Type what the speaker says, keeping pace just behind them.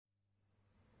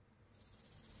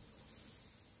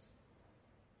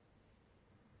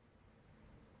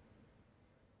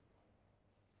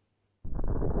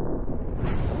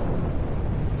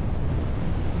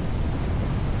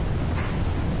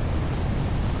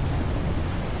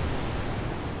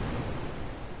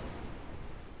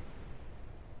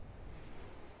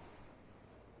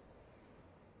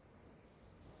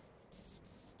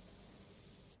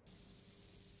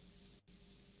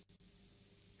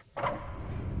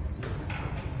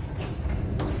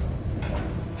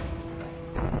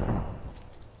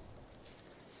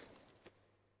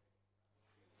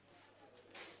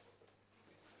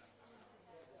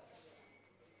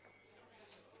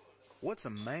What's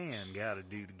a man gotta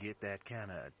do to get that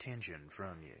kind of attention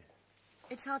from you?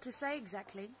 It's hard to say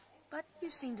exactly, but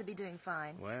you seem to be doing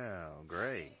fine. Well,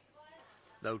 great.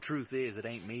 Though truth is, it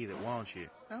ain't me that wants you.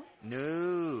 Oh?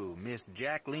 No, Miss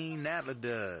Jacqueline Natla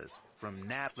does, from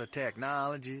Natla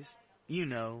Technologies. You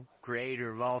know,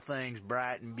 creator of all things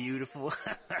bright and beautiful.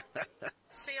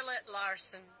 Seal it,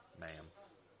 Larson. Ma'am.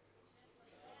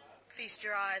 Feast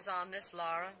your eyes on this,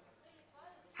 Laura.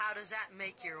 How does that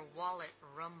make your wallet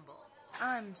rumble?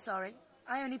 I'm sorry.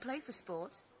 I only play for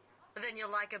sport. Then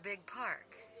you'll like a big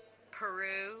park.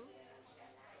 Peru,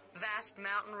 vast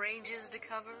mountain ranges to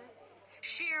cover,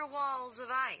 sheer walls of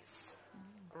ice,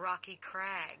 rocky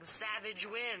crags, savage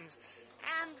winds,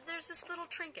 and there's this little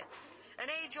trinket. An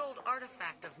age-old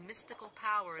artifact of mystical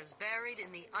power is buried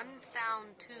in the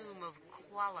unfound tomb of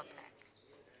Qualapec.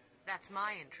 That's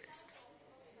my interest.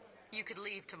 You could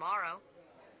leave tomorrow.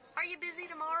 Are you busy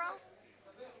tomorrow?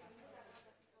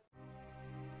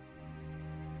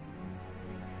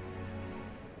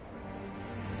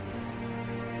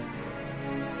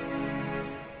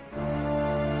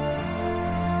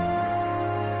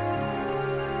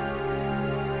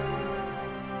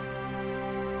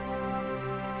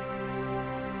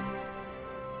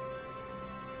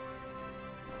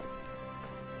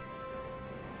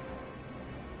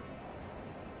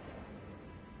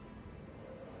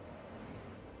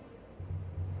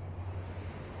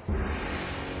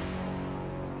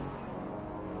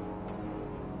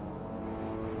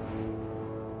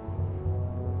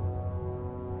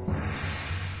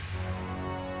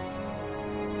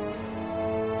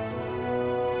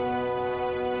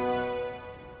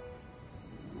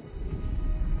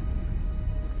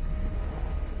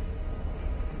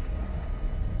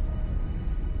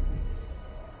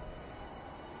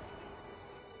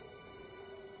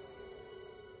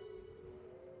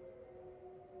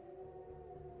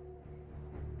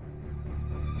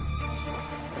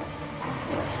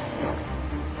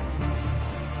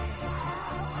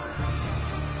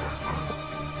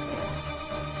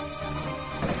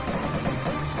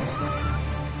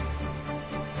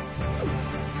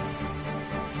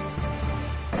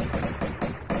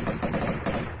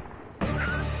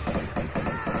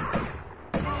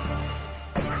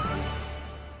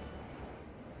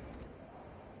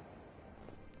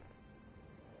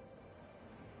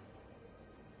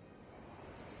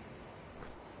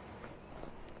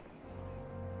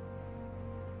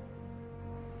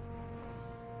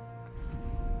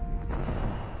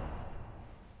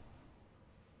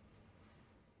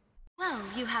 Well,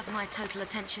 you have my total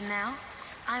attention now.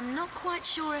 I'm not quite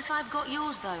sure if I've got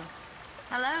yours, though.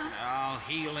 Hello? I'll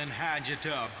heel and hide you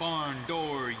to a barn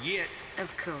door yet.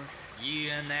 Of course.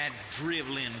 You and that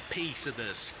driveling piece of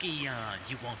the Scion.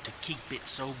 You want to keep it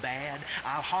so bad,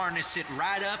 I'll harness it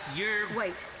right up your...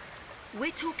 Wait.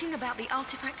 We're talking about the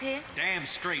artifact here? Damn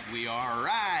straight we are.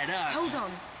 Right up. Hold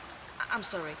on. I'm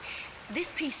sorry.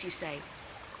 This piece, you say.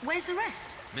 Where's the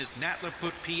rest? Miss Natla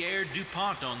put Pierre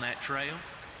DuPont on that trail.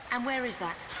 And where is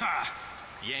that? Ha!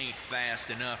 You ain't fast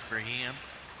enough for him.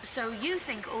 So you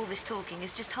think all this talking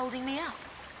is just holding me up?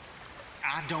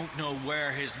 I don't know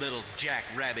where his little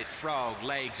jackrabbit frog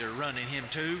legs are running him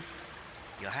to.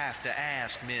 You'll have to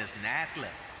ask Miss Natla.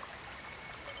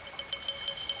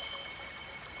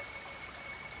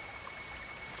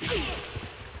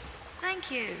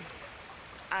 Thank you.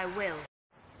 I will.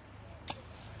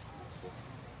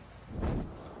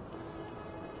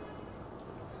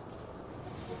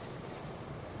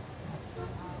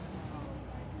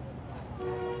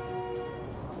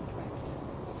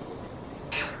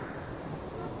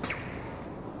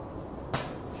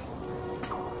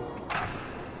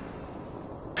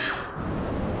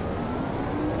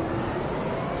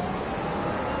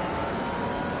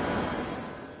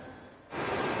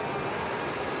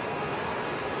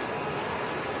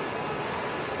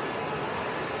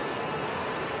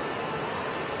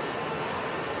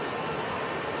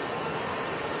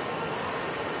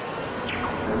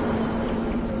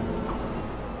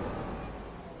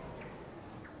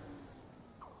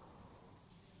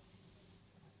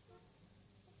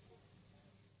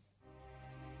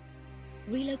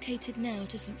 Relocated now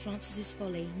to St. Francis's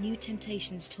Folly, new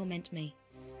temptations torment me.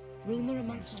 Rumour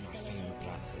amongst my fellow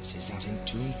brothers is that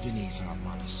entombed beneath our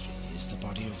monastery is the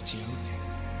body of Teokan,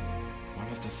 one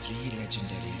of the 3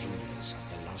 legendary rulers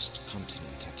of the lost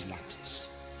continent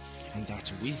Atlantis, and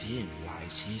that with him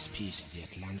lies his piece of the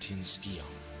Atlantean Scion,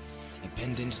 a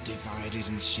pendant divided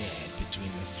and shared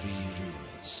between the 3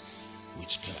 rulers,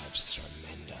 which curbs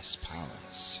tremendous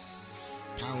powers.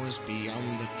 Powers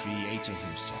beyond the Creator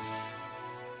himself.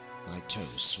 My toes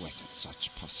sweat at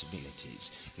such possibilities,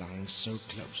 lying so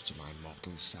close to my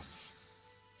mortal self.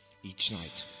 Each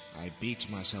night, I beat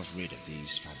myself rid of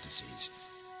these fantasies,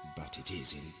 but it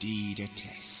is indeed a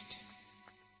test.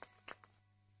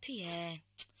 Pierre,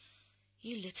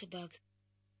 you litterbug.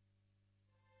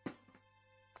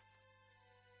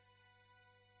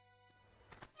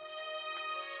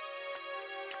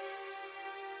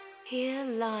 Here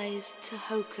lies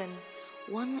Tehokan,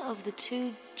 one of the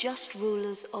two just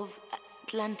rulers of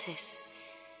Atlantis,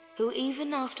 who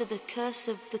even after the curse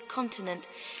of the continent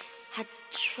had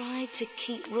tried to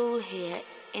keep rule here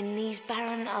in these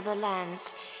barren other lands.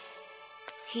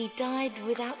 He died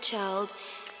without child,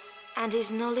 and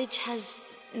his knowledge has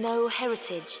no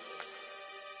heritage.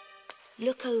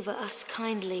 Look over us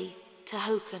kindly,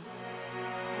 Tehokan.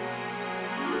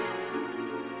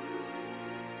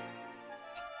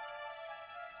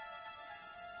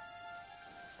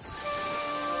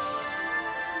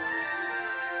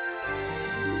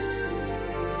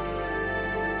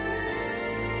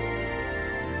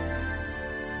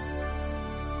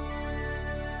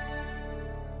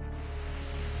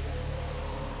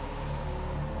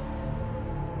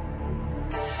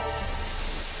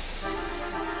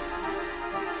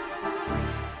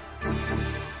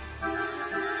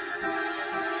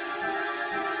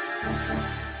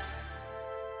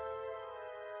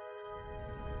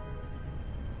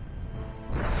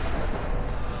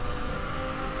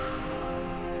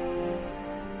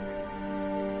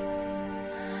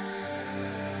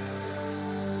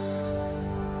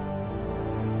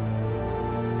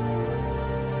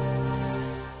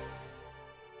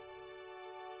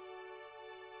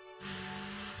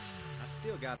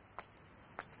 Got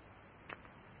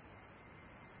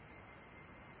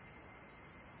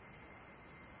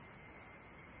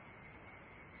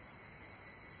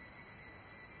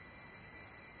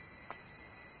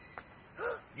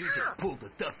You just pulled the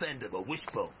tough end of a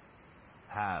wishbone.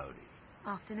 Howdy.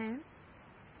 Afternoon,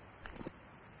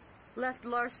 Left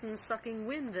Larson sucking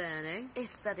wind then, eh?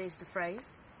 if that is the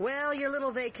phrase. Well, your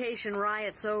little vacation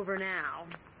riot's over now.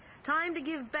 Time to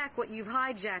give back what you've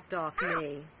hijacked off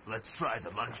me. Let's try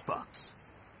the lunchbox.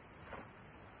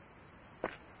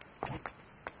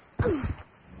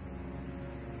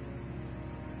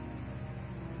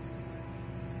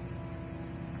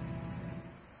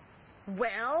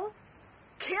 Well,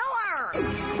 kill her!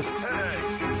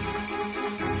 Hey!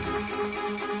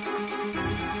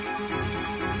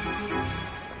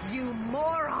 You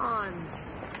morons!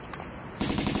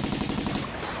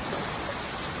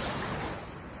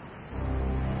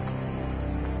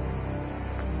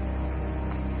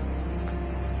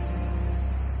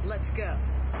 Let's go.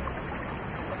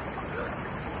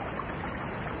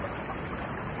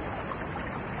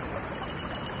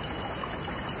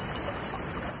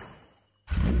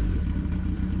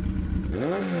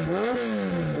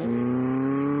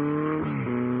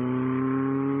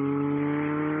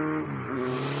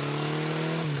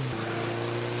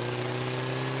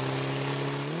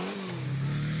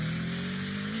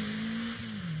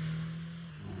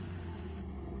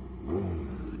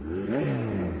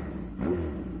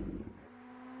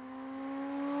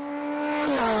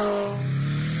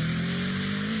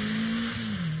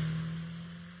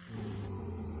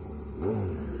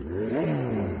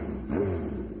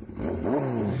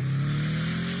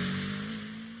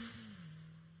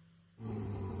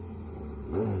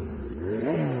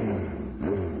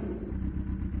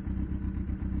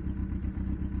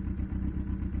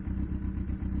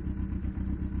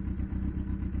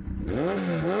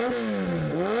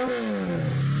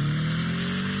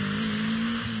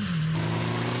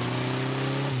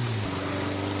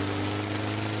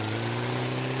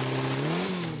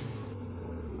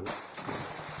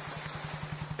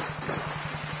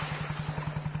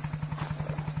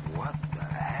 What the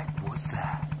heck was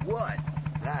that? What?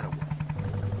 That away.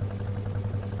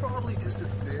 Probably just a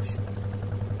fish.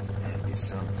 That'd be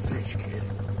some fish, kid.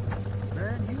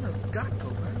 Man, you have got to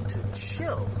learn to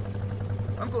chill.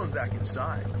 I'm going back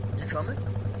inside. You coming?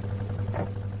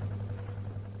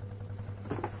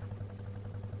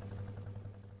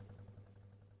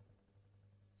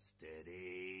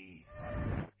 Steady.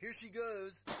 Here she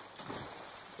goes.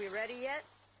 We ready yet?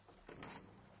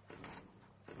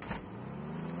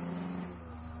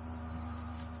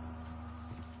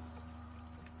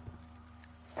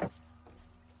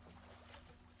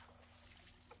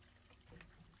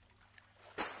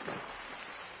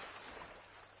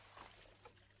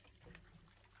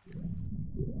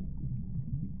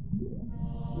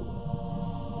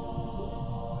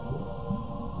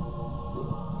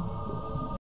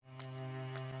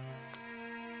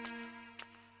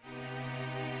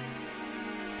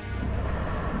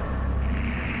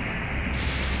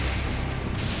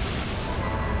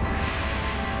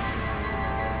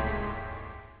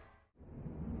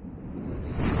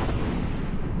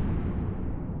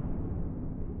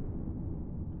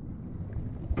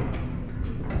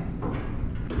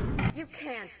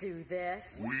 can't do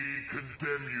this. We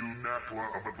condemn you,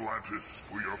 Natla of Atlantis,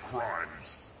 for your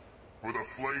crimes, for the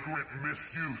flagrant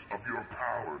misuse of your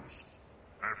powers,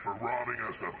 and for robbing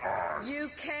us of ours. You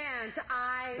can't,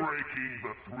 Breaking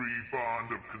the three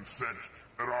bond of consent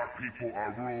that our people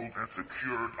are ruled and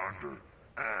secured under,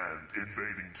 and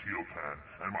invading Teopan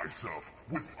and myself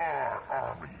with our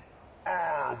army,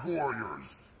 our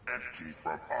warriors, empty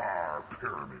from our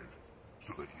pyramid,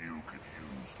 so that you can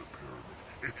use the pyramid,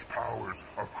 its powers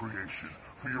of creation,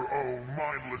 for your own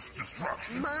mindless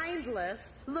destruction.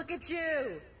 Mindless? Look at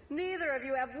you! Neither of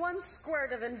you have one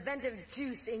squirt of inventive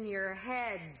juice in your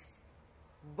heads.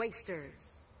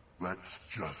 Wasters. Let's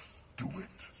just do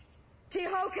it.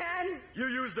 Tehokan! You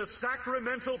use the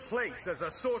sacramental place as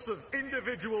a source of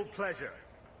individual pleasure.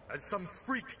 As some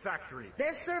freak factory.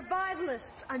 They're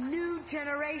survivalists, a new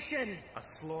generation. A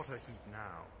slaughter heap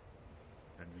now.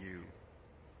 And you,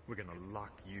 we're gonna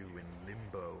lock you in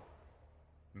limbo.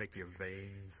 Make your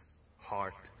veins,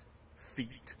 heart,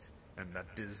 feet, and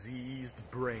that diseased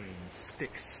brain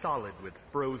stick solid with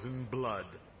frozen blood.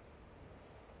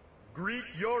 Greet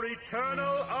your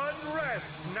eternal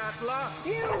unrest, Natla!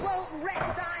 You won't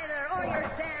rest either, or your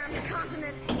damned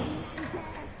continent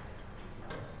death.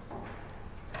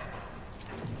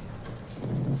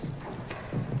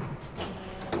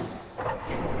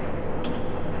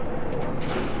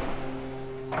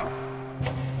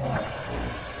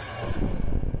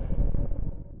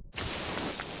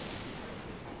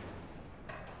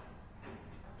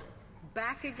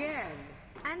 Back again.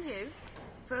 And you?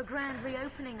 For a grand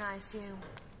reopening, I assume.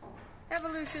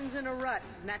 Evolution's in a rut,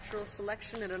 natural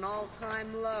selection at an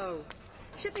all-time low.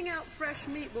 Shipping out fresh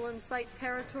meat will incite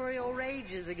territorial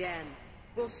rages again.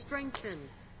 Will strengthen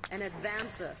and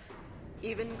advance us.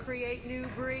 Even create new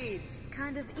breeds.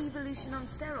 Kind of evolution on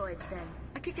steroids, then.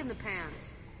 A kick in the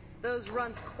pants. Those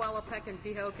runts Qualapec and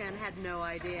Tehokan had no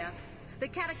idea. The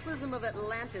cataclysm of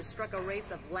Atlantis struck a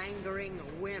race of languoring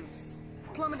wimps.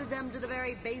 Plummeted them to the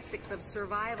very basics of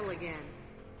survival again.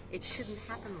 It shouldn't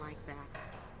happen like that.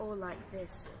 Or like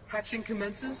this. Hatching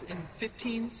commences in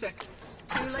 15 seconds.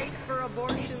 Too late for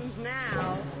abortions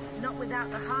now. Not without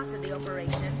the heart of the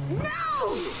operation.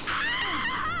 No!